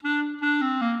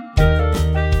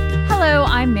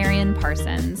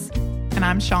Parsons. And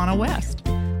I'm Shaunna West.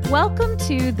 Welcome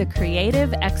to the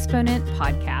Creative Exponent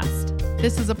Podcast.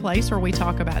 This is a place where we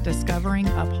talk about discovering,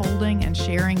 upholding, and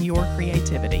sharing your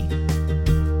creativity.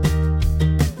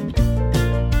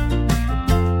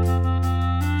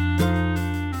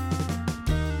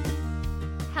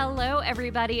 Hello,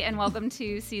 everybody, and welcome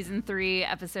to Season 3,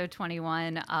 Episode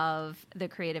 21 of the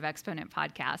Creative Exponent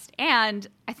Podcast. And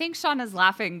I think Shaunna's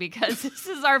laughing because this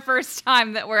is our first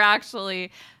time that we're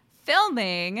actually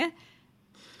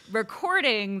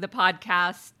recording the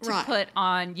podcast to put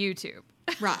on YouTube.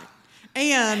 Right.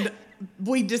 And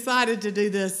we decided to do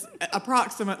this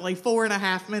approximately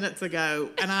 4.5 minutes ago,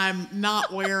 and I'm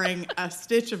not wearing a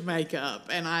stitch of makeup,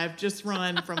 and I've just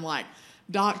run from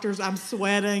doctors. I'm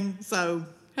sweating, so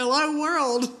hello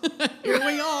world. Here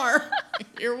we are.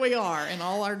 Here we are in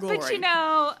all our glory.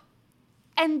 But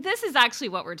and this is actually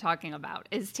what we're talking about,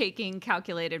 is taking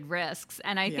calculated risks.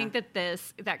 And I think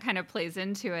that kind of plays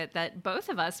into it, that both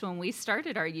of us, when we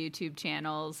started our YouTube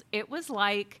channels, it was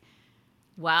like,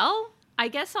 well, I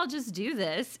guess I'll just do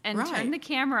this and turn the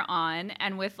camera on,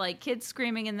 and with kids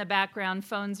screaming in the background,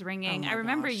 phones ringing. I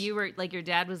remember you were your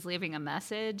dad was leaving a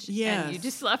message, and you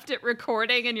just left it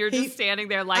recording, and you're just standing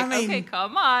there okay,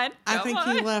 come on. I think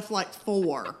he left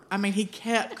 4. I mean, he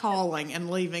kept calling and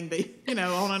leaving the,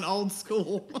 on an old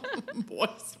school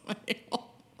voicemail.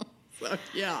 So,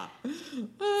 yeah.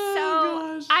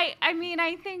 Oh, gosh.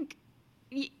 I think,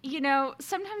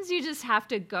 sometimes you just have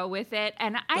to go with it.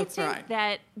 And I think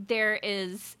that there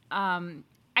is, I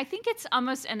think it's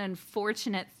almost an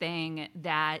unfortunate thing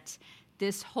that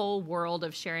this whole world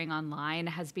of sharing online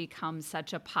has become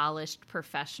such a polished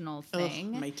professional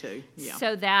thing. Me too. Yeah.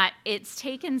 So that it's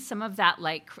taken some of that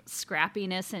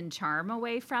scrappiness and charm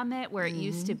away from it, where it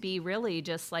used to be really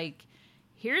just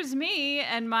here's me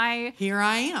and my here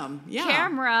I am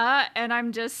camera, and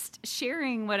I'm just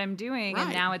sharing what I'm doing.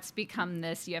 And now it's become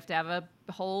this, you have to have a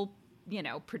whole,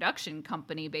 production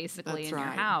company basically in your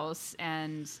house.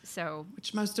 And so,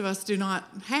 which most of us do not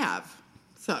have.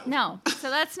 So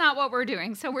that's not what we're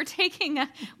doing. So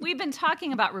we've been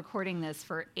talking about recording this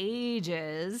for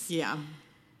ages. Yeah.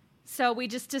 So we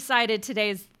just decided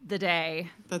today's the day.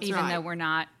 That's even though we're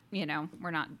not,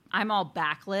 I'm all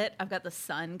backlit. I've got the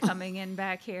sun coming in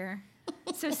back here.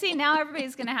 So see, now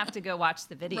everybody's going to have to go watch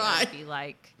the video and be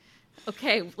like,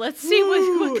 okay, let's see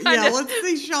what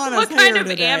kind of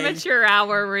today. Amateur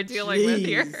hour we're dealing with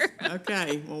here.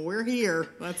 Okay, well, we're here.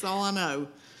 That's all I know.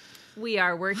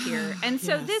 We're here. And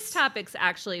so this topic's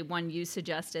actually one you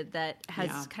suggested that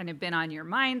has kind of been on your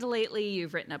mind lately.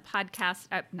 You've written a podcast,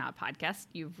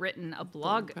 you've written a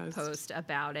blog post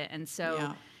about it. And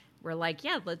so we're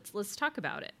let's talk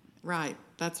about it. Right.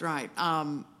 That's right.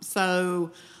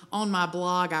 So on my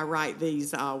blog, I write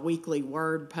these weekly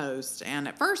word posts. And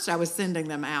at first I was sending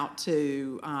them out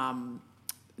to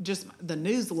just the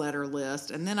newsletter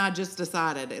list. And then I just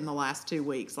decided in the last 2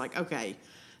 weeks, okay,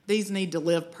 these need to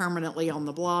live permanently on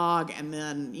the blog, and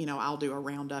then, I'll do a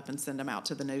roundup and send them out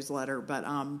to the newsletter. But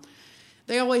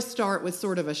they always start with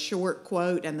sort of a short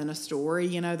quote and then a story,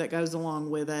 that goes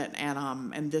along with it.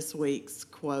 And this week's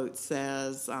quote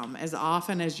says, as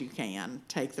often as you can,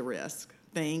 take the risk.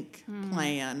 Think,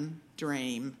 plan,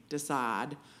 dream,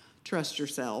 decide, trust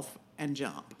yourself, and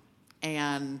jump.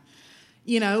 And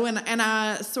and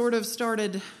I sort of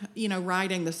started,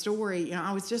 writing the story.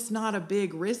 I was just not a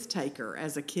big risk taker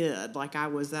as a kid. I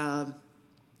was a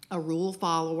rule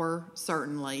follower,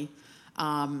 certainly.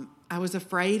 I was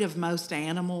afraid of most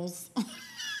animals.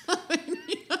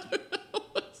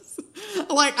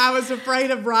 I was afraid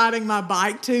of riding my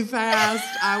bike too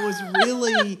fast. I was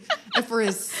really, for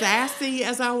as sassy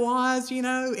as I was,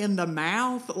 in the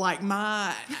mouth,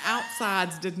 my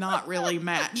outsides did not really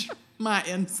match my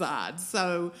insides.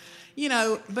 So,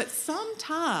 but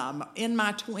sometime in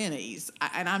my 20s,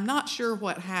 and I'm not sure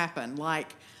what happened, I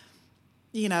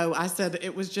said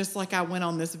it was just I went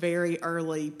on this very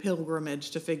early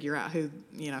pilgrimage to figure out who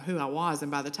I was.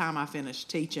 And by the time I finished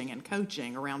teaching and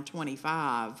coaching around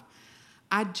 25,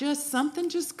 something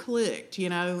just clicked,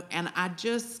 and I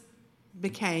just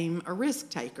became a risk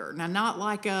taker. Now, not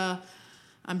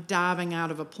I'm diving out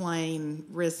of a plane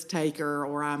risk taker,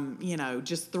 or I'm,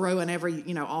 just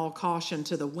throwing all caution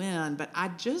to the wind. But I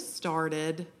just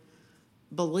started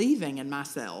believing in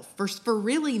myself for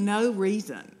really no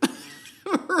reason.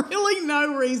 Really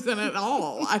no reason at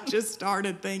all. I just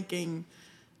started thinking,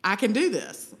 I can do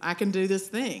this. I can do this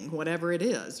thing, whatever it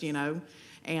is,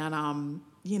 And,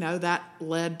 that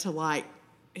led to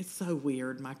it's so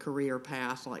weird, my career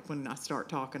path, when I start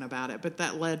talking about it. But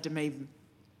that led to me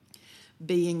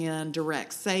being in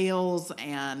direct sales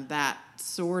and that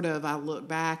sort of, I look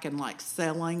back and like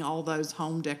selling all those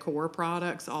home decor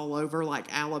products all over like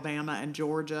Alabama and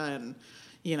Georgia and,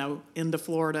 you know, into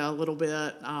Florida a little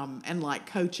bit, and like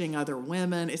coaching other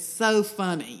women. It's so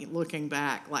funny looking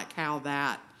back, like how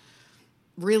that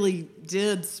really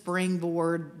did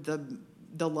springboard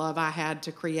the love I had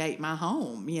to create my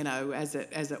home, you know, as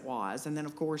it was. And then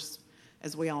of course,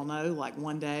 as we all know, like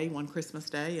one Christmas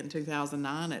day in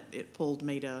 2009, it pulled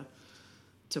me to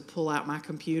pull out my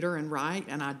computer and write,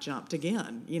 and I jumped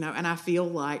again, you know, and I feel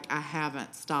like I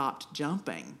haven't stopped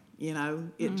jumping, you know.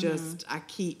 It just, I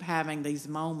keep having these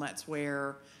moments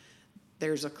where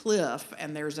there's a cliff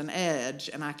and there's an edge,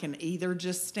 and I can either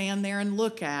just stand there and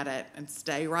look at it and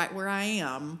stay right where I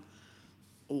am,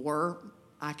 or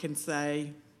I can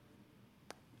say,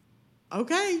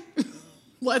 okay,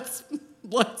 let's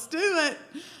do it.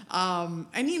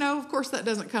 And, you know, of course, that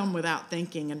doesn't come without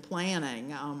thinking and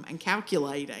planning, and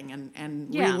calculating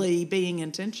and really being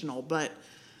intentional. But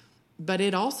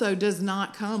it also does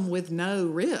not come with no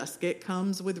risk. It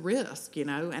comes with risk, you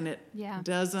know, and it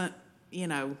doesn't, you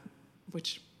know,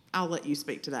 which I'll let you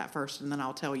speak to that first, and then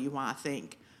I'll tell you why I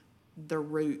think the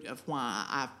root of why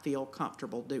I feel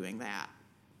comfortable doing that.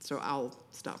 So I'll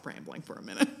stop rambling for a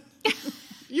minute.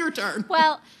 Your turn.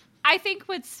 Well, I think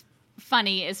what's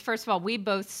funny is, first of all, we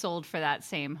both sold for that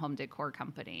same home decor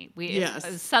company.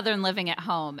 Southern Living at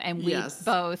Home, and we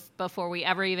both, before we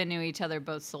ever even knew each other,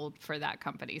 both sold for that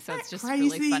company. So it's just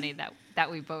really funny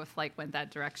that we both like went that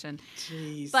direction.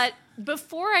 Jeez. But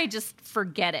before I just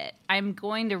forget it, I'm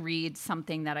going to read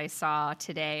something that I saw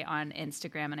today on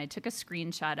Instagram, and I took a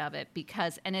screenshot of it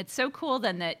and it's so cool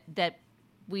then that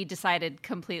we decided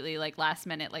completely like last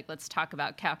minute, like let's talk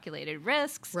about calculated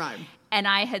risks. Right. And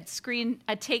I had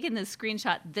taken this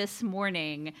screenshot this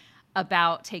morning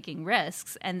about taking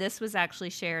risks. And this was actually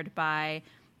shared by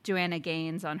Joanna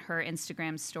Gaines on her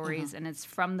Instagram stories. And it's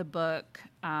from the book,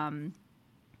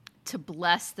 To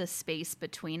Bless the Space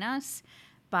Between Us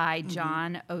by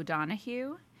John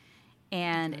O'Donohue.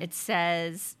 And it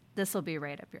says, this will be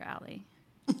right up your alley.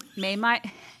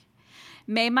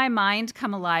 May my mind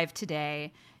come alive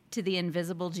today to the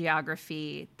invisible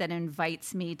geography that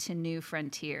invites me to new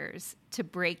frontiers, to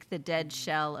break the dead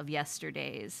shell of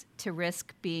yesterdays, to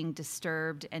risk being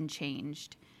disturbed and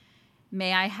changed.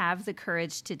 May I have the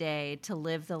courage today to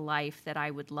live the life that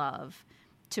I would love,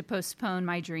 to postpone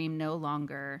my dream no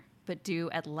longer, but do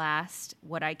at last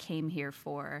what I came here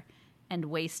for, and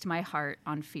waste my heart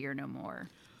on fear no more.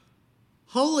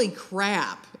 Holy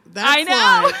crap. That's I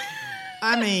know. Like,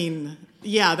 I mean,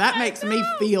 yeah, that makes me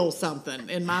feel something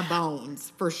in my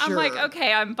bones, for sure. I'm like,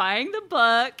 okay, I'm buying the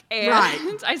book, and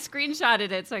I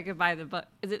screenshotted it so I could buy the book.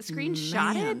 Is it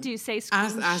screenshotted? Man. Do you say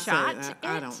screenshot?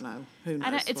 I don't know. Who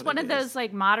knows? It's one of those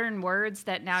like modern words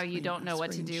that now you don't know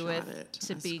what to do with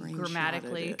to be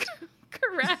grammatically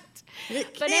correct.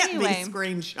 It can't be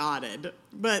screenshotted,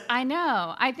 but I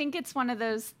know. I think it's one of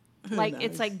those like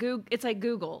it's like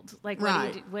Googled. Like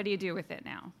what do you do with it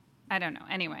now? I don't know.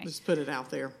 Anyway. Just put it out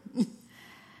there.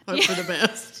 Hope for the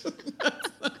best.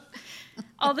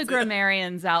 All the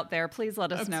grammarians out there, please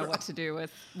let us know what to do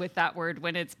with that word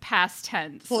when it's past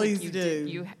tense. Please like do.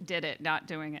 You did it, not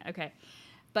doing it. Okay.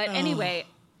 But anyway,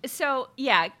 so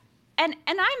yeah. And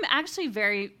I'm actually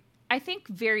very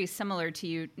similar to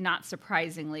you, not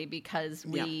surprisingly, because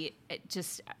we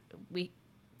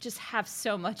just have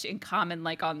so much in common,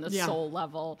 like on the soul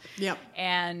level. Yep.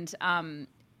 And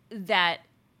that,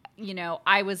 you know,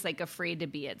 I was like afraid to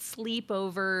be at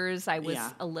sleepovers. I was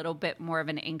a little bit more of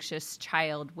an anxious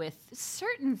child with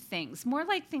certain things, more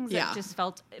like things that just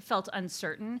felt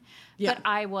uncertain. Yeah. But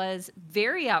I was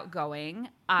very outgoing.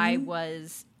 I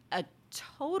was a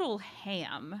total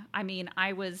ham. I mean,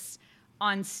 I was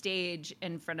on stage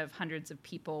in front of hundreds of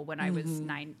people when I was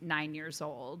nine years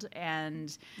old,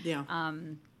 and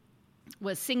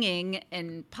was singing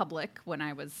in public when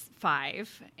I was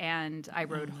 5, and I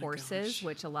rode horses,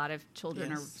 which a lot of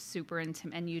children are super into,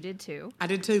 and you did too. I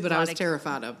did too, but I was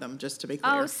terrified of them, just to be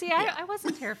clear. Oh, see, I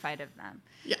wasn't terrified of them.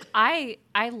 Yeah. I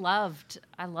loved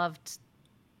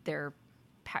their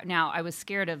power. Now, I was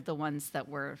scared of the ones that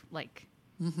were like,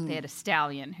 they had a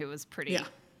stallion who was pretty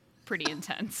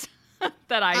intense.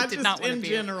 That I did not want to be.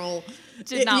 In general,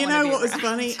 you know what was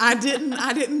funny? I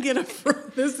didn't get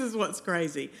afraid. This is what's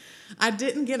crazy. I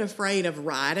didn't get afraid of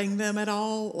riding them at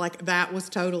all. Like, that was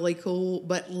totally cool.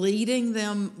 But leading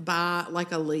them by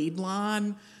like a lead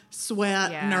line,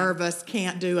 sweat, nervous,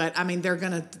 can't do it. I mean, they're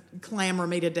going to clamor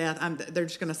me to death. They're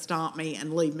just going to stomp me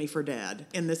and leave me for dead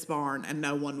in this barn, and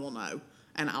no one will know.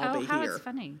 And I'll be here. It's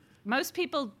funny. most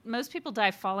people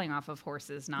die falling off of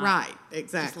horses, not right,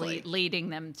 exactly, just leading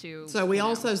them to. So we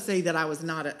also see that I was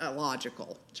not a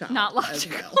logical child. Not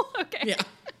logical. As well. Okay. Yeah.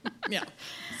 Yeah.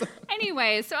 So.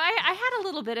 Anyway, so I had a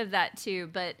little bit of that too,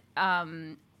 but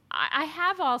I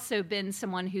have also been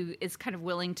someone who is kind of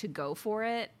willing to go for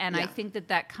it. And I think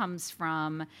that comes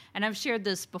from, and I've shared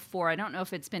this before, I don't know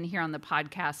if it's been here on the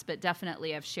podcast, but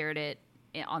definitely I've shared it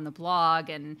on the blog.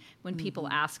 And when people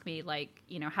ask me, like,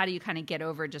 you know, how do you kind of get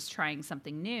over just trying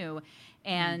something new?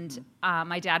 And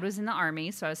my dad was in the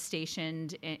Army, so I was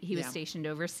stationed, he was stationed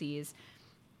overseas.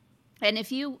 And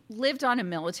if you lived on a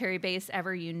military base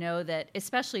ever, you know that,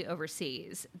 especially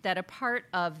overseas, that a part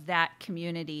of that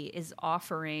community is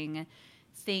offering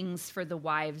things for the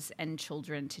wives and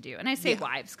children to do. And I say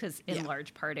wives because in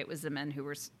large part it was the men who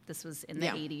were, this was in the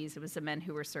 80s, it was the men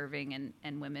who were serving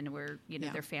and women were, you know,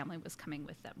 their family was coming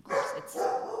with them. Of course, it's...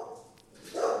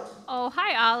 Oh,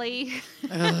 hi, Ollie.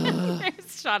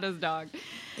 There's Shaunna's dog.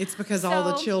 It's because all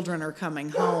the children are coming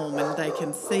home and they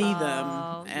can see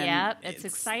them. And it's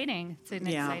exciting. It's an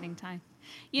exciting time.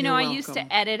 You know, I used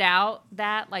to edit out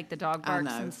that, like the dog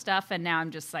barks and stuff, and now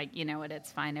I'm just like, you know what,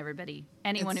 it's fine.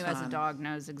 Anyone who has a dog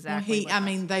knows exactly.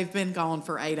 Well, they've been gone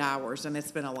for 8 hours, and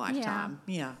it's been a lifetime.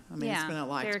 Yeah. It's been a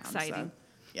lifetime. They're exciting.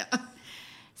 So, yeah.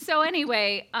 So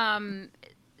anyway,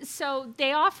 so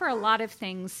they offer a lot of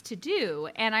things to do.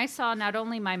 And I saw not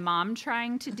only my mom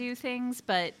trying to do things,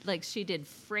 but like she did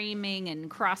framing and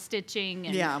cross-stitching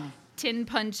and tin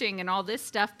punching and all this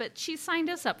stuff. But she signed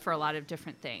us up for a lot of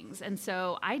different things. And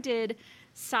so I did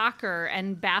soccer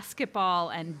and basketball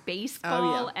and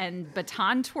baseball and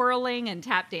baton twirling and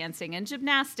tap dancing and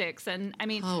gymnastics. And I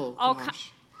mean,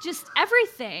 just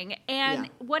everything. And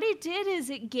what it did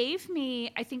is it gave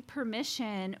me, I think,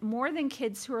 permission more than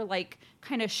kids who are like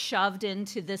kind of shoved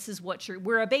into this is what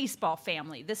we're a baseball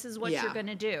family. This is what you're going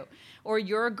to do. Or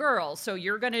you're a girl, so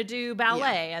you're going to do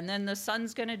ballet and then the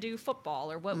son's going to do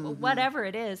football or whatever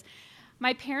it is.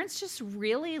 My parents just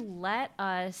really let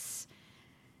us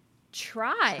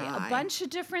try a bunch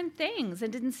of different things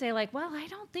and didn't say like, well, I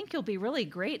don't think you'll be really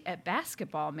great at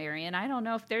basketball, Marian. I don't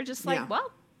know if they're just like,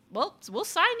 well, we'll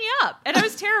sign you up. And I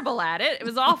was terrible at it. It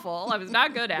was awful. I was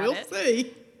not good at it. We'll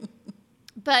see.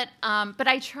 But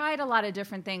I tried a lot of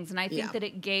different things, and I think that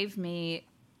it gave me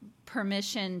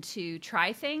permission to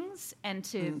try things and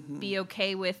to be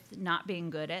okay with not being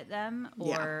good at them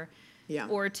or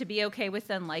to be okay with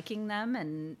them liking them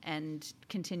and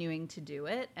continuing to do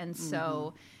it. And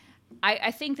so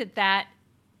I think that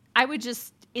I would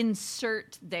just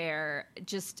insert there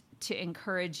just to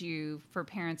encourage you for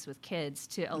parents with kids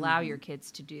to allow your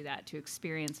kids to do that, to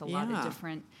experience a lot of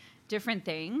different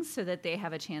things so that they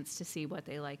have a chance to see what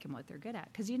they like and what they're good at.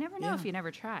 Because you never know if you never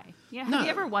try. Yeah. Have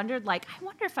you ever wondered, like, I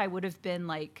wonder if I would have been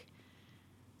like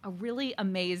a really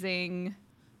amazing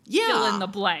fill in the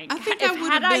blank. I think I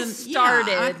would have been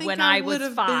started when I was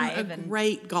 5. Been a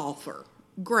great golfer.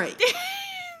 Great.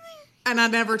 And I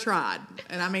never tried.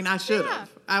 And I mean, I should have.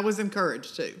 I was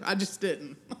encouraged to. I just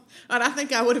didn't. And I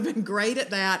think I would have been great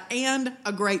at that and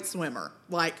a great swimmer,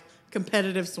 like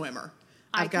competitive swimmer.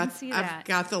 I've got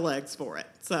the legs for it.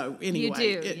 So anyway.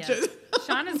 You do, yes.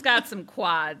 Shaunna's got some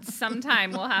quads.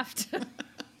 Sometime we'll have to.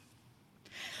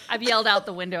 I've yelled out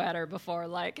the window at her before,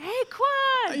 like, hey,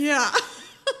 quads. Yeah.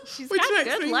 She's got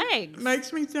good legs.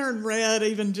 Makes me turn red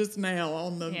even just now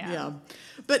on the,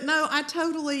 But no, I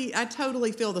totally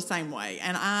feel the same way.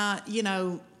 And I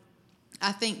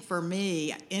think for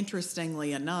me,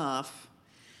 interestingly enough,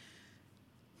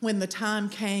 when the time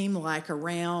came, like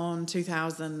around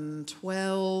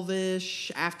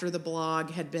 2012-ish, after the blog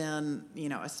had been,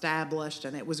 established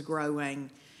and it was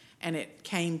growing, and it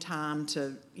came time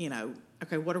to,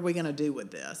 okay, what are we going to do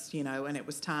with this? And it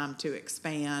was time to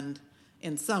expand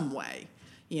in some way,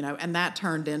 and that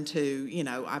turned into,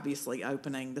 obviously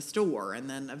opening the store. And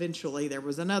then eventually there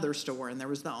was another store and there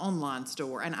was the online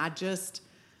store. And I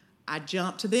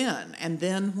jumped then. And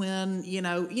then when, you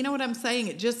know what I'm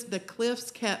saying? The cliffs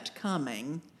kept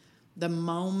coming, the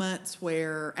moments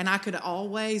where, and I could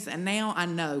always, and now I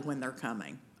know when they're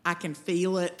coming. I can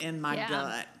feel it in my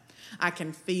gut. I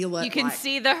can feel it. You can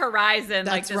see the horizon.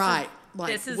 That's like right.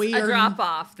 This is a drop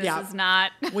off. This is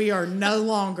not. We are no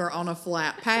longer on a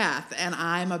flat path, and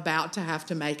I'm about to have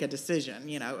to make a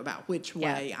decision, about which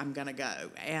way I'm going to go.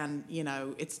 And,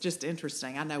 it's just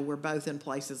interesting. I know we're both in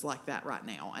places like that right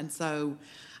now. And so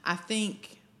I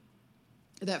think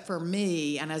that for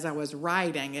me, and as I was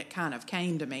writing, it kind of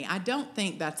came to me. I don't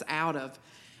think that's out of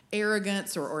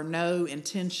arrogance or no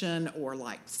intention or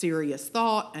like serious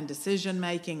thought and decision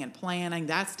making and planning.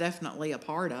 That's definitely a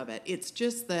part of it. It's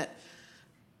just that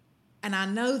and I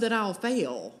know that I'll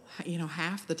fail,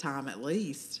 half the time at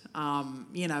least,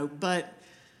 but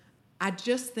I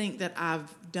just think that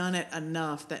I've done it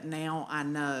enough that now I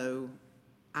know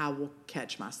I will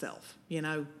catch myself,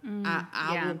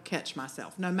 I will catch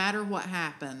myself. No matter what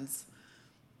happens,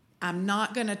 I'm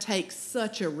not going to take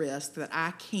such a risk that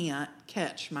I can't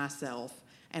catch myself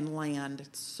and land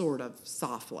sort of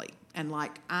softly. And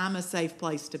like, I'm a safe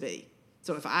place to be.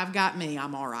 So if I've got me,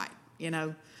 I'm all right,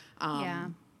 And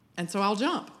so I'll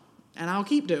jump and I'll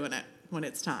keep doing it when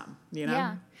it's time,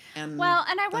 Yeah. And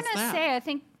I want to say, I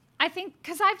think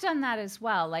because I've done that as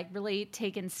well, like really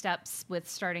taken steps with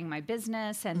starting my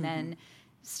business and then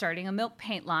starting a milk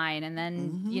paint line and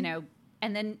then,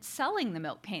 and then selling the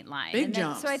milk paint line. Big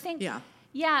jumps. So I think,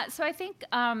 so I think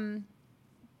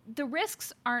the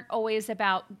risks aren't always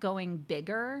about going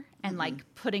bigger and like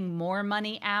putting more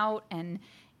money out. And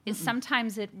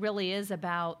sometimes it really is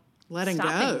about letting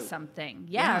stopping go something.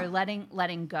 Or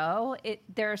letting go.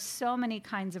 There are so many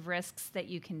kinds of risks that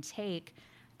you can take.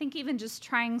 I think even just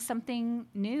trying something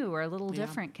new or a little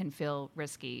different can feel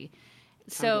risky.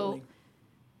 Totally. So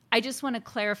I just want to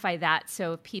clarify that.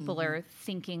 So if people are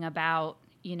thinking about,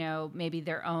 maybe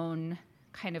their own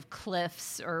kind of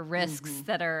cliffs or risks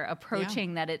that are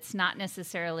approaching, that it's not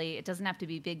necessarily, it doesn't have to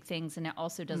be big things, and it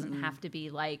also doesn't have to be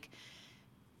like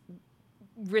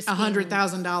risking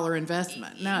 $100,000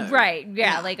 investment. No. Right.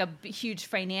 Yeah. Like a huge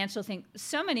financial thing.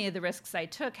 So many of the risks I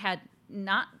took had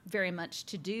not very much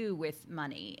to do with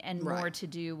money and more to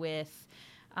do with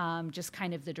just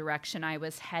kind of the direction I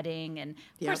was heading. And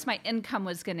of course my income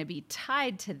was going to be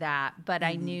tied to that, but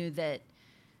I knew that,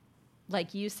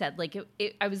 like you said, like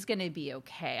I was going to be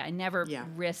okay. I never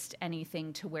risked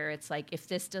anything to where it's like, if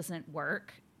this doesn't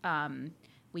work,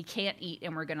 we can't eat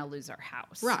and we're going to lose our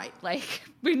house. Right. Like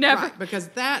we never. Right, because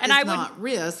that is not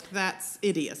risk, that's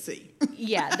idiocy.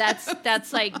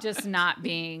 That's like just not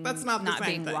being that's not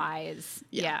being thing. Wise.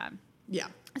 Yeah.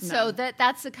 So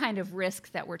that's the kind of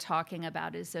risk that we're talking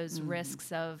about, is those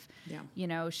risks of,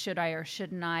 should I or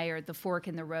shouldn't I, or the fork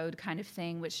in the road kind of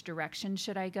thing. Which direction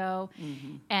should I go?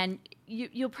 And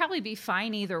you'll probably be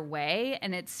fine either way.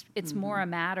 And it's more a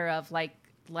matter of like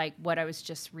what I was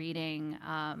just reading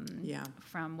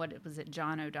from, what was it,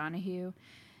 John O'Donohue,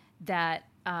 that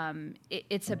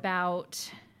it's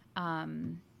about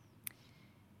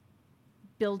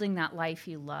building that life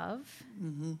you love.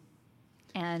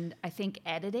 And I think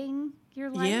editing your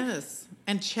life. Yes.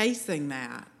 And chasing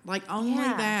that. Like only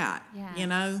that,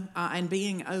 and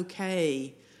being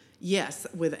okay,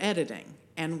 with editing.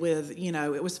 And with,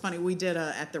 it was funny. We did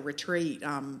at the retreat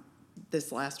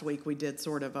this last week, we did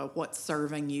sort of a what's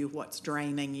serving you, what's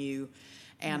draining you.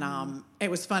 And it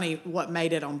was funny, what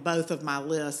made it on both of my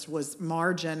lists was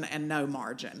margin and no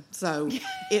margin. So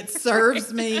it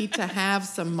serves me to have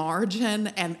some margin,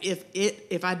 and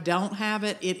if I don't have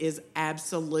it, it is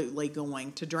absolutely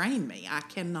going to drain me. I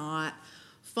cannot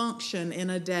function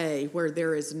in a day where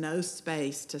there is no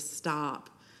space to stop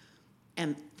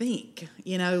and think.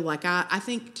 Like I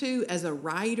think too, as a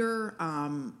writer,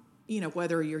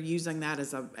 whether you're using that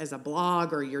as a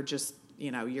blog or you're just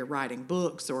you're writing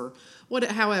books or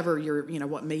however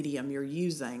what medium you're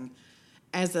using,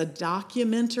 as a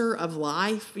documenter of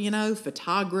life,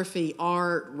 photography,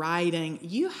 art, writing,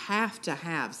 you have to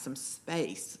have some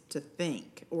space to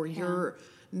think, or you're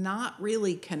not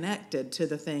really connected to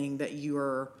the thing that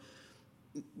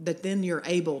then you're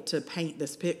able to paint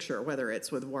this picture, whether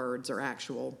it's with words or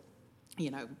actual,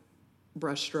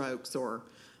 brush strokes or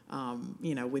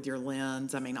with your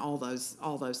lens. I mean, all those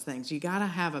things. You got to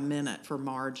have a minute for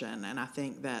margin. And I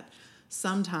think that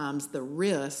sometimes the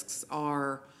risks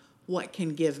are what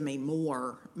can give me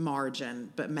more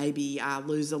margin, but maybe I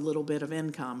lose a little bit of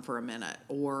income for a minute.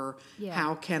 Or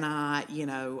how can I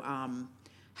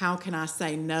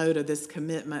say no to this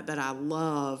commitment that I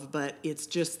love, but it's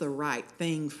just the right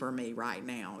thing for me right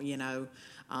now,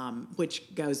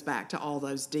 which goes back to all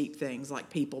those deep things like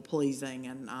people pleasing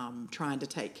and trying to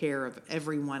take care of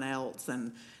everyone else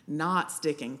and not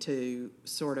sticking to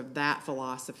sort of that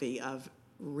philosophy of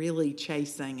really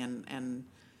chasing and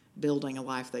building a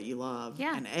life that you love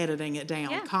and editing it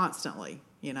down constantly,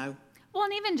 Well,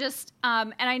 and even just,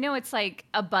 and I know it's like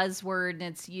a buzzword and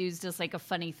it's used as like a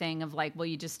funny thing of like, well,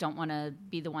 you just don't want to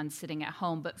be the one sitting at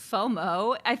home. But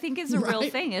FOMO, I think, is a real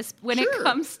thing. Is when it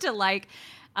comes to like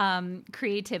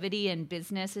creativity and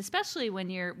business, especially when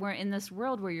we're in this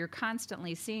world where you're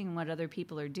constantly seeing what other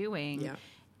people are doing.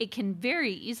 It can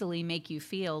very easily make you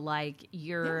feel like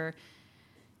you're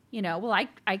well,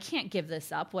 I can't give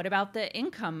this up. What about the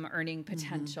income earning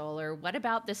potential? Or what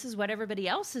about this is what everybody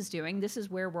else is doing? This is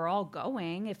where we're all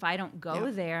going. If I don't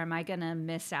go there, am I going to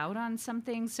miss out on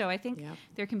something? So I think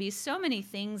there can be so many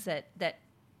things that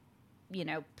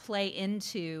play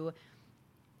into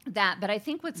that. But I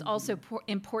think what's also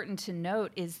important to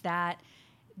note is that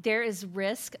there is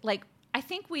risk. Like, I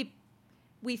think we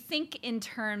think in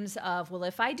terms of, well,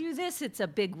 if I do this, it's a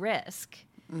big risk.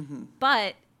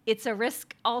 But it's a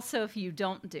risk also if you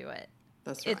don't do it.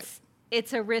 That's right.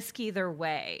 It's a risk either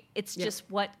way. It's just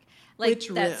what, which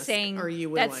that risk saying, are you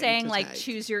willing that saying, to like,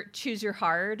 take? choose your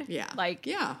hard. Yeah. Like,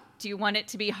 do you want it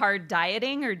to be hard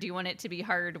dieting, or do you want it to be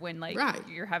hard when, like,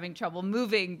 you're having trouble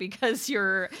moving because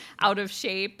you're out of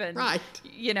shape and,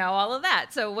 all of that?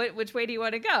 So which way do you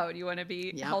want to go? Do you want to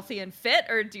be healthy and fit,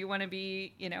 or do you want to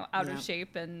be, out of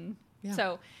shape? And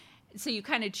so you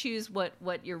kind of choose what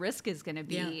your risk is going to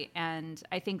be. And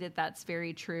I think that that's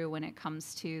very true when it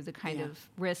comes to the kind of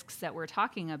risks that we're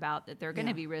talking about, that they're going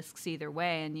to be risks either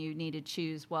way. And you need to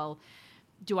choose, well,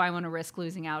 do I want to risk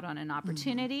losing out on an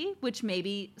opportunity, which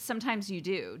maybe sometimes you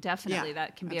do. Definitely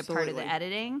that can be a part of the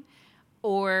editing.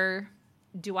 Or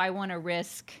do I want to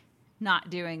risk not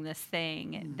doing this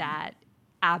thing that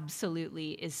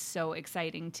absolutely is so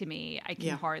exciting to me? I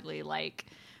can hardly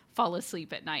fall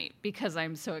asleep at night because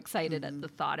I'm so excited at the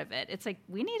thought of it. It's like,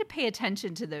 we need to pay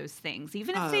attention to those things,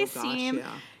 even if they seem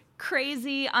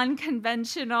crazy,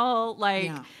 unconventional,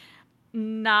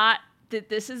 not that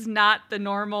this is not the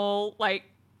normal,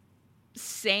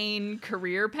 sane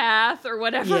career path or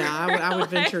whatever. Yeah, I would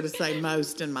venture to say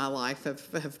most in my life have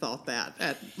thought that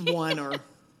at 1 or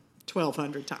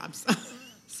 1,200 times.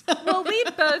 Well, we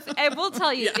both, and we'll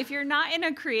tell you, if you're not in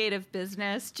a creative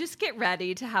business, just get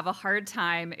ready to have a hard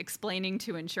time explaining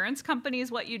to insurance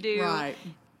companies what you do. Right.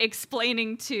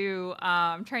 Explaining to,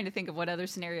 I'm trying to think of what other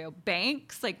scenario,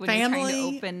 banks, like when Family. you're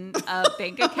trying to open a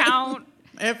bank account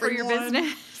for your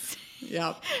business.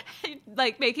 Yep.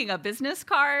 Like making a business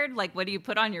card, like what do you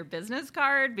put on your business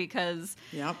card? Because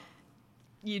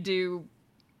you do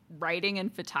writing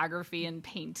and photography and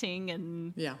painting,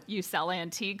 and you sell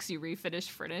antiques, you refinish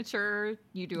furniture,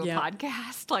 you do a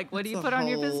podcast. Like, what do you put on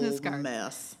your business card?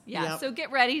 Mess. Yeah. So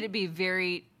get ready to be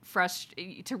very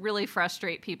to really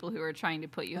frustrate people who are trying to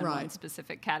put you in one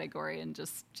specific category, and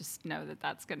just know that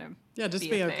that's going to just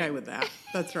be okay with that.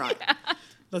 That's right.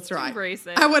 That's right. Embrace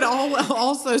it. I would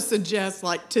also suggest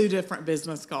 2 different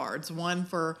business cards. One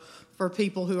for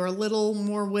people who are a little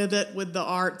more with it with the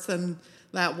arts and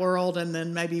that world, and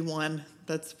then maybe one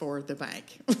that's for the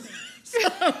bank. So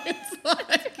it's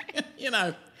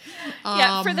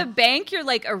for the bank, you're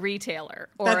like a retailer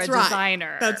or a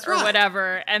designer or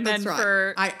whatever. And then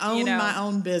for I own my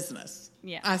own business.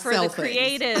 Yeah. I for sell the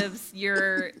things. creatives,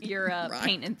 you're a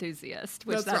paint enthusiast,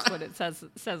 which that's what it says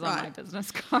on my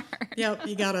business card. Yep,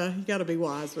 you gotta be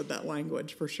wise with that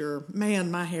language for sure.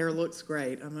 Man, my hair looks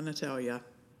great, I'm gonna tell you.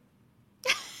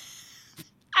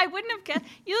 I wouldn't have guessed.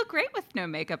 You look great with no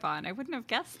makeup on. I wouldn't have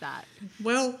guessed that.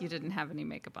 Well, you didn't have any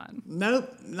makeup on. Nope,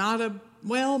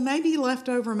 maybe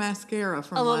leftover mascara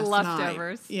from last night.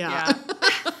 Leftovers. Yeah.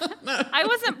 No. I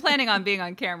wasn't planning on being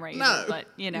on camera either, but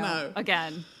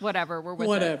again, whatever. We're with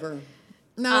whatever. it.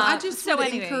 No, I just would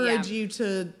encourage you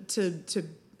to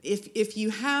if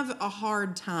you have a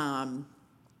hard time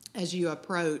as you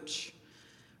approach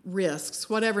risks,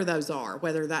 whatever those are,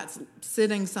 whether that's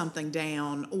sitting something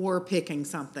down or picking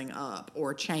something up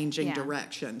or changing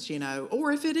directions,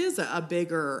 or if it is a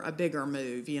bigger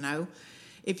move,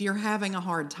 if you're having a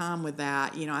hard time with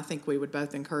that, I think we would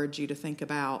both encourage you to think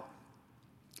about,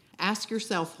 ask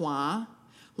yourself why.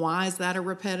 Why is that a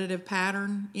repetitive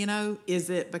pattern?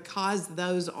 Is it because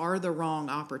those are the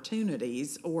wrong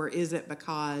opportunities, or is it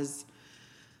because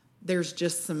there's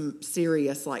just some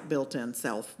serious built-in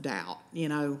self-doubt?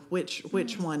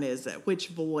 Which one is it? Which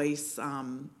voice?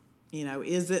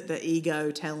 Is it the ego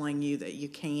telling you that you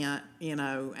can't?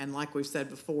 And like we've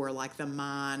said before, the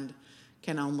mind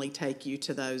can only take you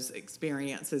to those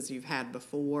experiences you've had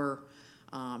before.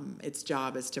 Its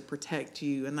job is to protect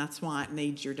you, and that's why it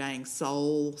needs your dang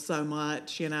soul so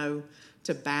much, to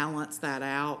balance that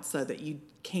out so that you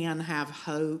can have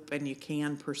hope and you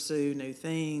can pursue new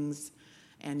things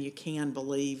and you can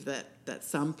believe that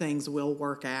some things will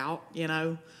work out,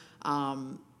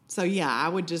 So I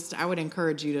would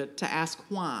encourage you to ask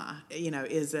why,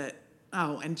 is it,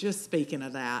 and just speaking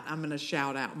of that, I'm going to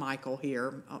shout out Michael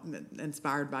here,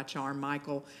 Inspired by Charm.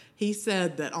 Michael, he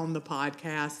said that on the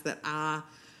podcast that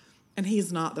and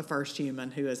he's not the first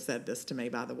human who has said this to me,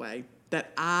 by the way,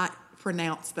 that I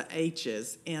pronounce the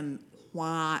H's in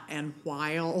why and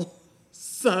while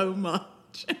so much.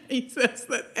 much. He says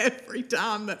that every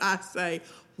time that I say,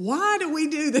 why do we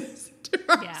do this to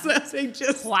ourselves? He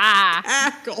just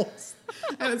cackles.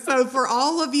 And so for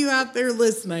all of you out there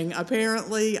listening,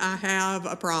 apparently I have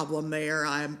a problem there.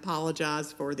 I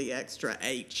apologize for the extra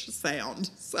H sound.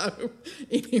 So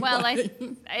anyway. Well,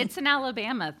 it's an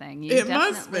Alabama thing. It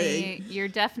must be. You're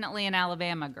definitely an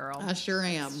Alabama girl. I sure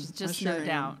am. Just no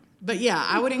doubt. But yeah,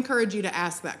 I would encourage you to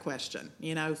ask that question.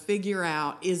 Figure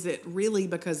out, is it really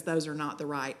because those are not the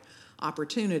right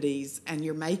opportunities and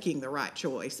you're making the right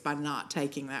choice by not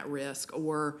taking that risk,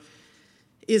 or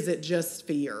is it just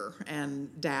fear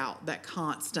and doubt that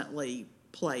constantly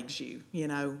plagues you,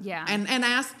 Yeah. And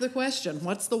ask the question,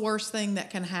 what's the worst thing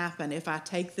that can happen if I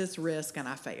take this risk and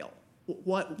I fail?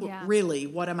 What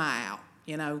am I out,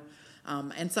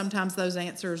 and sometimes those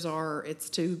answers are, it's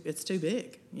too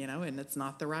big, and it's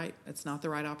not the right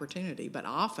opportunity. But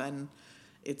often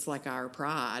it's like our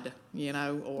pride,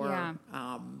 or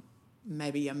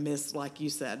maybe a like you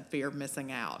said, fear of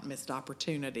missing out, missed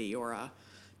opportunity, or a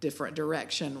different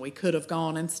direction we could have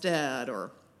gone instead.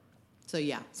 So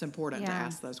it's important to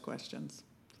ask those questions.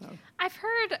 So. I've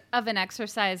heard of an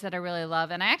exercise that I really love,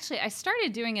 and I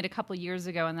started doing it a couple years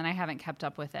ago, and then I haven't kept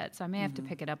up with it, so I may have to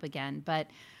pick it up again. But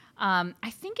I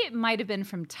think it might have been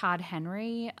from Todd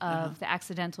Henry of The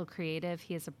Accidental Creative.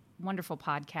 He has a wonderful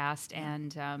podcast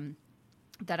and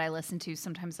that I listen to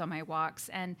sometimes on my walks,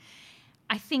 and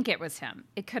I think it was him.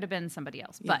 It could have been somebody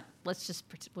else, but we'll just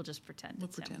pretend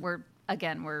it's him. We're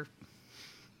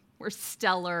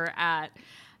stellar at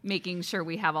making sure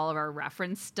we have all of our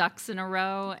reference ducks in a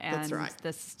row, and that's right.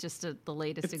 This is just the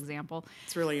latest example.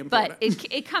 It's really important.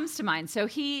 But it comes to mind. So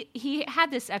he had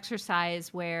this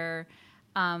exercise where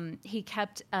he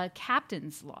kept a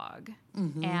captain's log,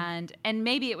 and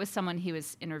maybe it was someone he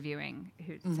was interviewing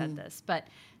who said this, but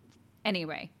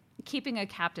anyway, keeping a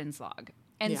captain's log.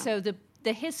 And so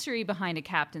the history behind a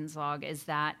captain's log is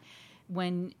that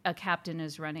when a captain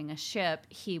is running a ship,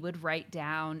 he would write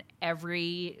down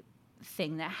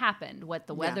everything that happened, what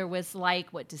the weather was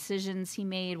like, what decisions he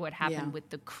made, what happened with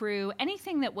the crew,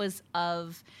 anything that was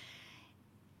of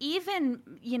even,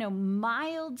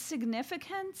 mild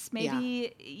significance.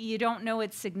 Maybe you don't know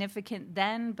it's significant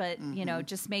then, but,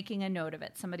 just making a note of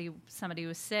it. Somebody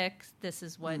was sick. This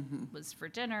is what was for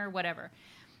dinner, whatever.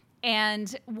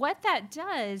 And what that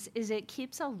does is it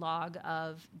keeps a log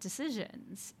of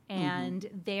decisions, and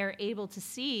they're able to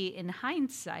see in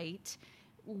hindsight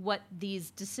what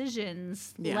these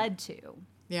decisions led to.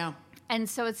 Yeah. And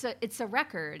so it's a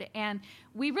record, and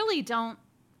we really don't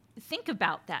think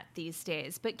about that these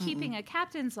days, but keeping a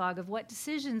captain's log of what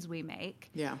decisions we make.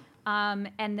 Yeah.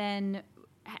 And then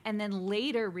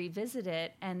later revisit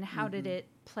it, and how did it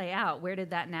play out? Where did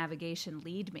that navigation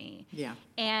lead me? Yeah.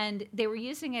 And they were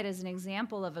using it as an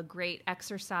example of a great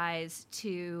exercise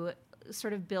to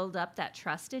sort of build up that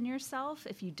trust in yourself.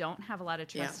 If you don't have a lot of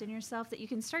trust in yourself, that you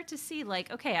can start to see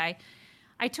like, okay,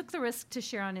 I took the risk to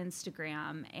share on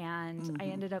Instagram, and I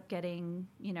ended up getting,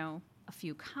 a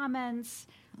few comments.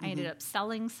 I ended up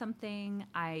selling something.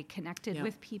 I connected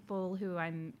with people who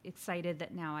I'm excited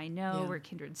that now I know we're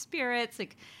kindred spirits.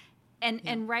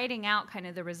 And writing out kind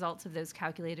of the results of those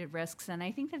calculated risks. And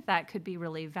I think that could be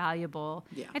really valuable.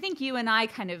 Yeah. I think you and I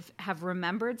kind of have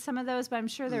remembered some of those, but I'm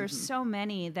sure there are so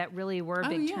many that really were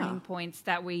big turning points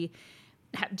that we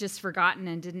have just forgotten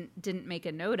and didn't make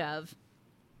a note of.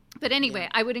 But anyway,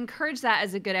 I would encourage that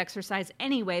as a good exercise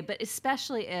anyway, but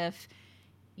especially if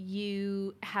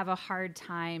you have a hard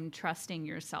time trusting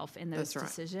yourself in those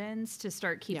decisions, to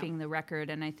start keeping the record.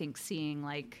 And I think seeing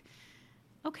like,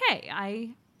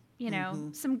 okay,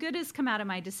 some good has come out of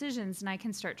my decisions, and I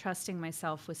can start trusting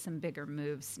myself with some bigger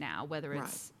moves now, whether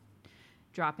it's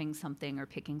dropping something or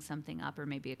picking something up, or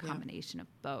maybe a combination of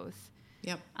both.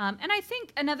 Yep. And I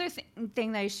think another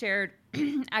thing that I shared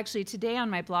actually today on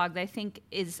my blog that I think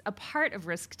is a part of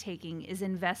risk taking is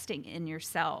investing in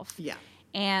yourself. Yeah.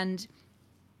 And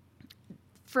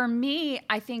for me,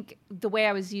 I think the way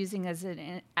I was using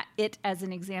it as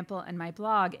an example in my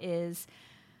blog is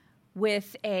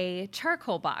with a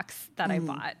charcoal box that I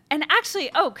bought. And actually,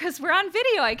 because we're on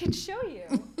video, I can show you.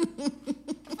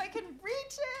 If I can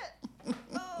reach it.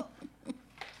 Oh.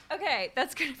 Okay,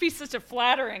 that's going to be such a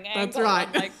flattering angle. That's right.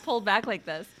 I'm, like pulled back like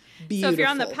this. Beautiful. So if you're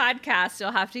on the podcast,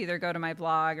 you'll have to either go to my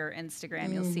blog or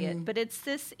Instagram. You'll see it. But it's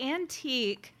this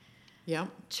antique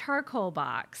charcoal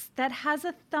box that has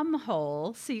a thumb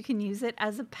hole, so you can use it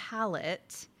as a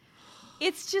palette.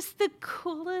 It's just the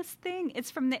coolest thing. It's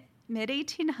from the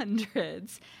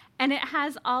mid-1800s, And it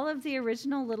has all of the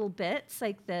original little bits,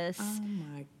 like this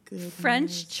my goodness.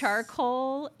 French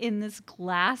charcoal in this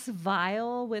glass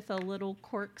vial with a little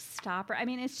cork stopper. I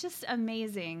mean, it's just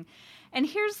amazing. And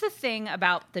here's the thing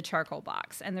about the charcoal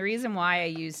box. And the reason why I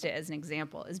used it as an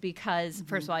example is because,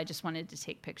 first of all, I just wanted to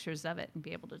take pictures of it and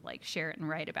be able to like share it and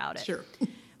write about it. Sure.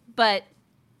 But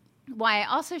why I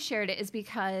also shared it is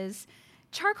because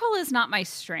charcoal is not my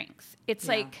strength. It's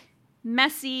like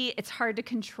messy. It's hard to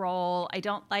control. I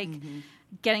don't like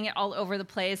getting it all over the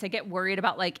place. I get worried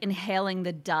about like inhaling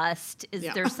the dust. Is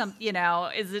there some,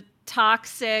 is it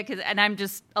toxic? And I'm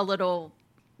just a little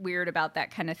weird about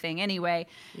that kind of thing anyway.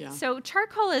 Yeah. So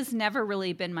charcoal has never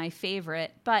really been my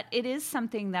favorite, but it is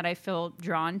something that I feel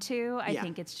drawn to. I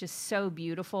think it's just so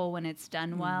beautiful when it's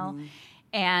done well.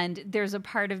 And there's a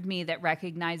part of me that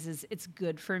recognizes it's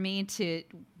good for me to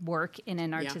work in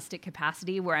an artistic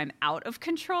capacity where I'm out of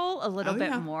control a little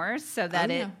bit more so that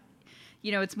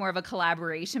it's more of a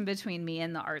collaboration between me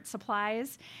and the art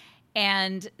supplies.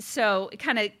 And so it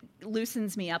kind of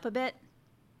loosens me up a bit.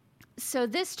 So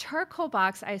this charcoal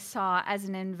box I saw as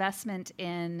an investment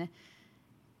in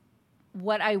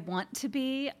what I want to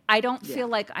be. I don't feel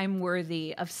like I'm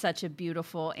worthy of such a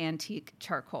beautiful antique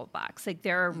charcoal box. Like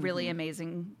there are really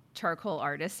amazing charcoal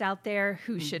artists out there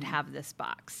who should have this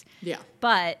box. Yeah.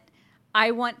 But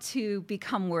I want to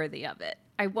become worthy of it.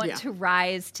 I want to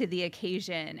rise to the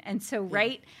occasion. And so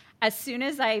as soon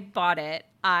as I bought it,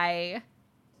 I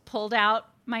pulled out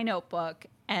my notebook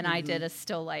and I did a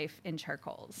still life in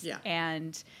charcoals. Yeah.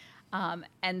 And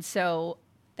so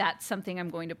that's something I'm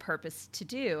going to purpose to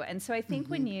do. And so I think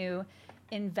when you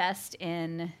invest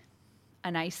in a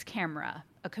nice camera,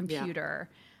 a computer,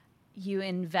 you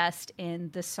invest in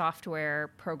the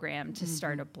software program to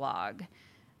start a blog,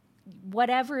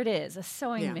 whatever it is, a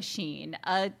sewing machine,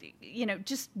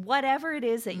 just whatever it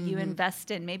is that you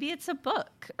invest in. Maybe it's a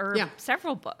book or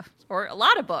several books or a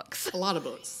lot of books. A lot of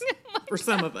books for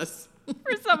some of us.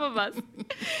 For some of us.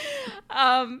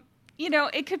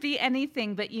 It could be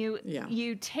anything, but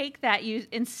you take that,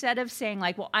 instead of saying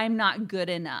like, well, I'm not good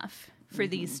enough for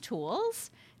these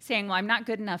tools, saying, well, I'm not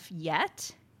good enough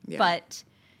yet, but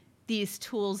these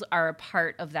tools are a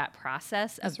part of that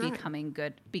process of becoming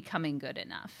good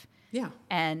enough. Yeah.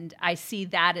 And I see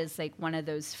that as like one of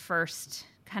those first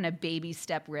kind of baby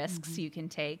step risks you can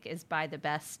take is buy the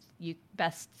best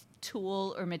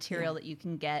tool or material that you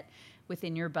can get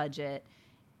within your budget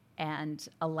and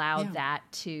allow that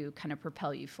to kind of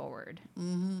propel you forward.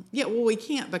 Yeah, well, we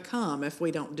can't become if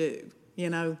we don't do.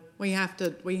 We have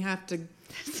to.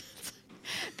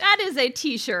 That is a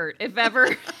T-shirt, if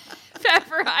ever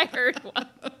I heard one.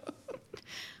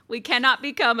 We cannot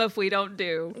become if we don't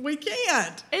do. We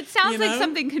can't. It sounds like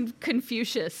something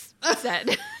Confucius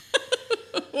said.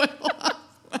 Well,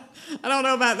 I don't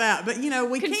know about that, but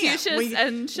we Confucius can't. Confucius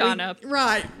and Shaunna.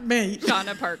 Me.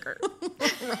 Shaunna Parker.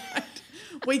 Right.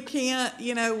 We can't,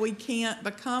 we can't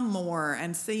become more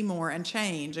and see more and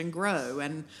change and grow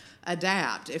and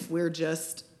adapt if we're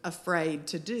just afraid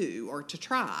to do or to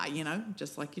try,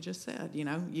 just like you just said,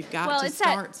 you've got to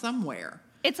start somewhere.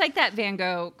 It's like that Van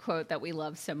Gogh quote that we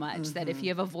love so much, that if you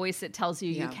have a voice that tells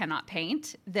you you cannot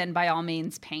paint, then by all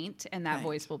means paint, and that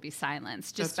voice will be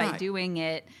silenced. Just by doing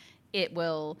it, it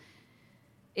will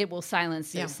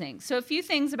silence those things. So a few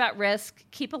things about risk: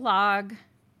 keep a log,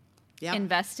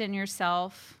 invest in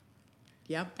yourself.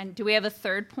 Yep. And do we have a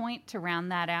third point to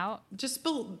round that out? Just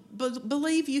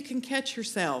believe you can catch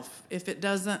yourself if it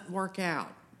doesn't work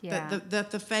out. Yeah.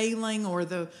 That the failing or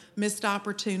the missed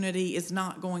opportunity is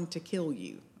not going to kill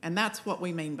you. And that's what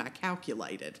we mean by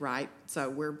calculated, right? So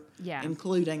we're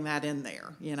including that in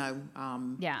there,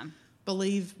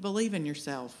 Believe in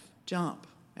yourself. Jump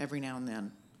every now and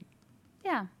then.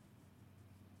 Yeah.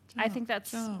 Jump, I think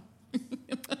that's... Jump.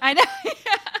 I know.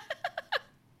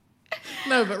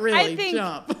 No, but really,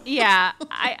 jump. Yeah,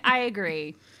 I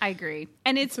agree.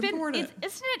 And it's been, isn't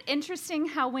it interesting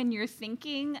how when you're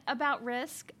thinking about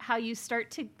risk, how you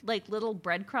start to, like, little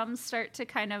breadcrumbs start to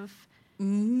kind of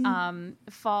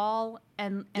fall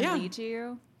and lead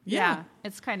you? Yeah,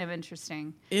 it's kind of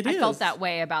interesting. I felt that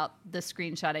way about the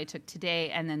screenshot I took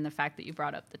today, and then the fact that you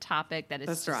brought up the topic that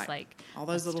it's just like all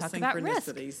those little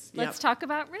synchronicities. Let's talk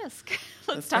about risk.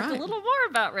 Let's talk a little more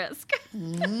about risk.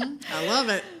 I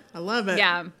love it.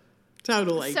 Yeah.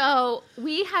 Totally. So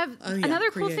we have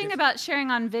another cool thing about sharing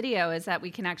on video is that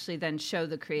we can actually then show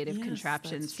the creative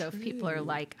contraptions. So if people are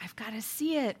like, I've got to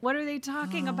see it. What are they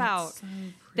talking about? So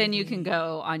then you can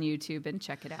go on YouTube and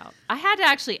check it out. I had to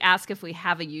actually ask if we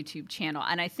have a YouTube channel,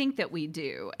 and I think that we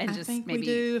do. And I think we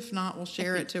do. If not, we'll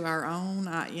share it to our own.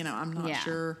 I'm not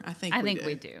sure. I think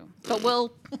we do. But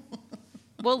we'll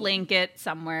We'll link it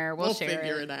somewhere. We'll share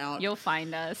figure it out. You'll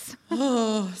find us.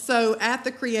 So at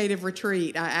the Creative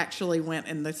Retreat, I actually went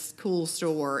in this cool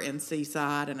store in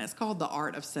Seaside, and it's called The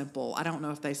Art of Simple. I don't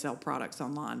know if they sell products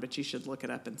online, but you should look it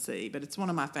up and see. But it's one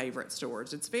of my favorite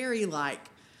stores. It's very like,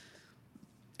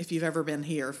 if you've ever been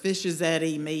here, Fish's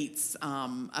Eddy meets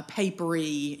a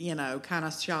papery, kind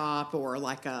of shop, or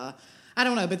like I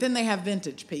don't know, but then they have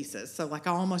vintage pieces. So, like,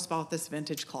 I almost bought this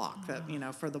vintage clock that,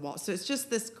 for the wall. So, it's just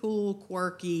this cool,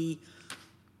 quirky,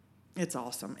 it's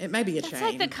awesome. It may be a chain. It's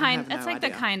like the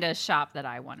kind of shop that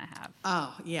I want to have.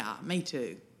 Oh, yeah, me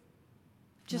too.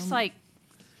 Just like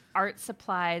art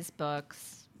supplies,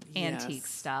 books, antique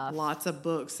stuff. Lots of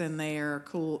books in there.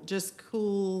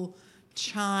 Cool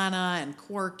china and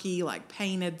quirky, like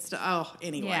painted stuff. Oh,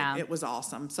 anyway, It was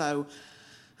awesome. So,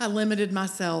 I limited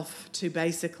myself to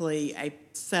basically a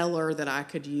seller that I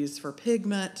could use for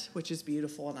pigment, which is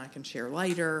beautiful and I can share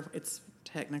later. It's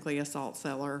technically a salt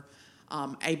cellar,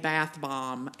 a bath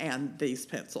bomb, and these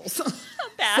pencils.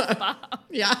 A bath bomb.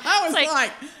 Yeah, I was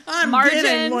like I'm margin,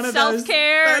 getting one of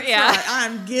self-care. those. That's right.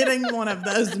 I'm getting one of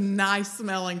those nice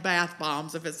smelling bath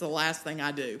bombs if it's the last thing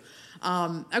I do.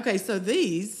 Okay, so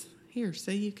these, here,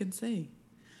 see, you can see.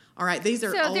 All right, these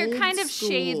are so they're old kind of school.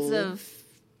 Shades of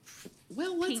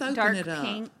Well, let's pink, open dark it up.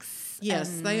 pinks.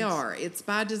 Yes, they are. It's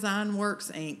by Design Works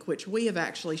Ink, which we have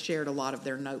actually shared a lot of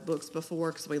their notebooks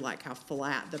before because we like how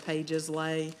flat the pages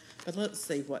lay. But let's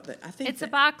see I think it's a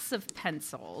box of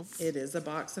pencils. It is a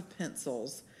box of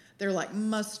pencils. They're like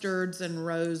mustards and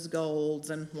rose golds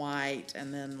and white,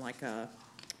 and then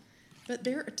but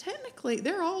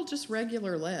they're all just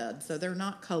regular lead, so they're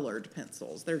not colored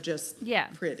pencils. They're just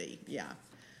pretty,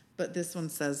 But this one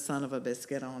says "Son of a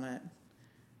Biscuit" on it.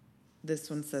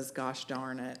 This one says, "Gosh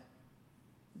darn it,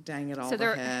 dang it all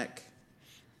the heck."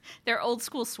 They're old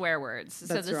school swear words.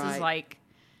 So this is like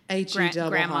H-E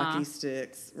double grandma. hockey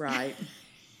sticks, right?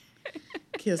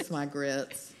 Kiss my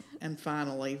grits, and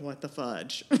finally, what the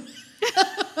fudge?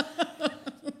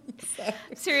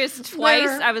 Serious, twice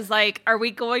I was like, "Are we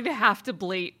going to have to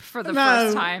bleep for the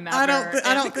first time ever?"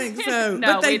 I don't think so.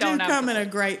 No, but they do come in a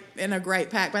great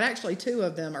pack. But actually, 2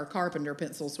 of them are carpenter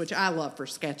pencils, which I love for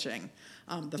sketching.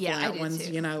 The flat ones,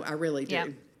 too. I really do. Yep.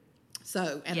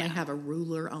 So, and they have a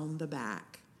ruler on the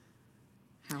back.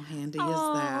 How handy is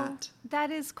that?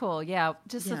 That is cool. Yeah,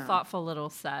 just a thoughtful little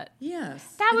set.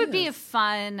 Yes. That would be a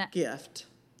fun gift.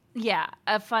 Yeah,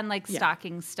 a fun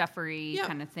stocking stuffery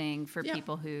kind of thing for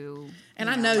people who. And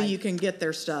I know you can get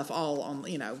their stuff all on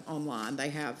online. They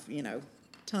have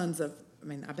tons of. I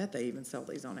mean, I bet they even sell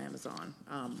these on Amazon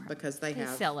because they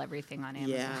sell everything on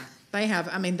Amazon. Yeah, they have.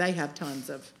 I mean, they have tons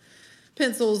of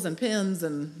pencils and pens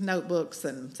and notebooks,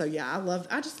 and so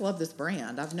I just love this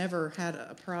brand. I've never had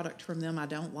a product from them I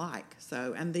don't like.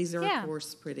 So, and these are of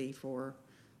course pretty for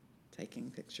taking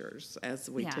pictures, as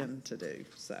we tend to do.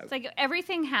 So it's like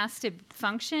everything has to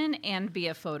function and be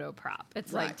a photo prop.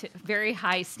 It's like very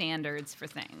high standards for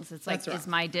things. It's like, is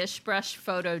my dish brush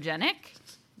photogenic?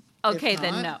 Okay,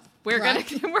 then no. We're gonna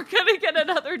get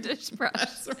another dish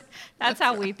brush. That's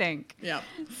how we think. Yeah.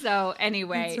 So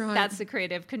anyway, that's the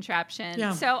creative contraption.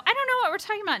 Yeah. So I don't know what we're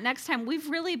talking about next time. We've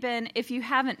really been, if you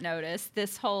haven't noticed,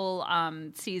 this whole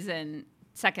season,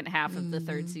 second half of the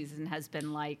third season has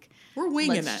been like we're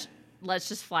winging it. Let's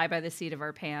just fly by the seat of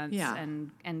our pants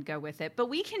and go with it. But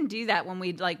we can do that when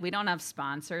we don't have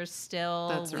sponsors still.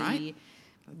 That's right.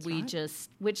 We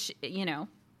just, which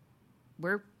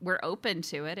we're open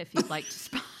to it if you'd like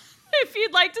to if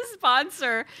you'd like to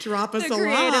sponsor Drop us the a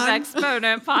Creative line.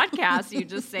 Exponent podcast, you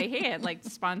just say, "Hey, I'd like to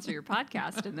sponsor your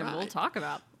podcast," and then we'll talk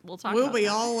about be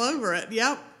all over it.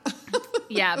 Yep.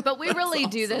 Yeah, but we really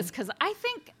do this because I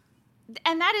think,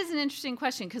 and that is an interesting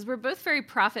question because we're both very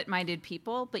profit-minded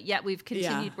people, but yet we've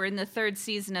continued. Yeah. We're in the third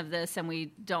season of this, and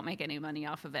we don't make any money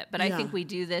off of it. But I think we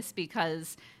do this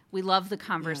because we love the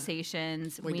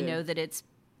conversations. We know that it's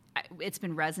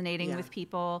been resonating with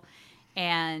people.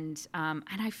 And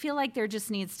I feel like there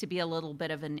just needs to be a little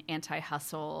bit of an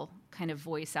anti-hustle kind of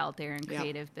voice out there in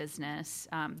creative business.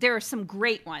 There are some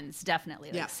great ones,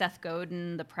 definitely, like Seth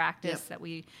Godin, The Practice that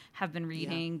we have been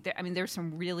reading. There's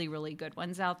some really, really good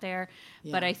ones out there.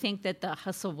 Yeah. But I think that the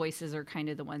hustle voices are kind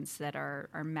of the ones that are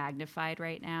magnified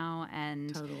right now.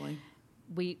 And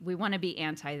we want to be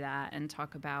anti that and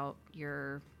talk about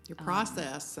your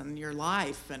process and your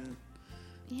life and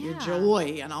your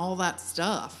joy and all that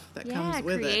stuff that comes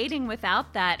with it. Creating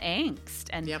without that angst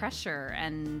and pressure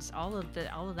and all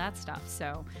of that stuff.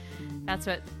 So that's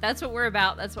what we're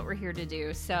about. That's what we're here to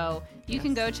do. So you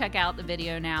can go check out the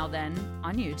video now then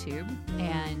on YouTube,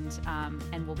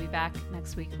 and we'll be back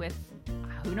next week with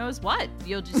who knows what.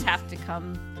 You'll just have to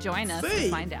come join us to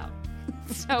find out.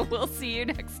 So we'll see you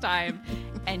next time,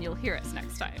 and you'll hear us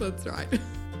next time. That's right.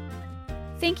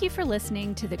 Thank you for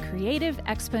listening to the Creative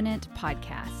Exponent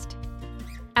podcast.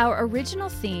 Our original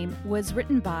theme was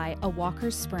written by A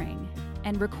Walker's Spring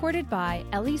and recorded by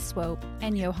Ellie Swope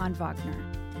and Johann Wagner.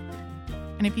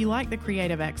 And if you like The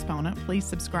Creative Exponent, please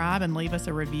subscribe and leave us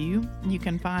a review. You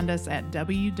can find us at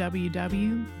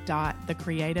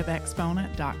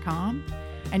www.thecreativeexponent.com.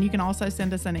 And you can also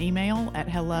send us an email at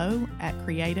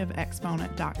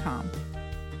hello@creativeexponent.com.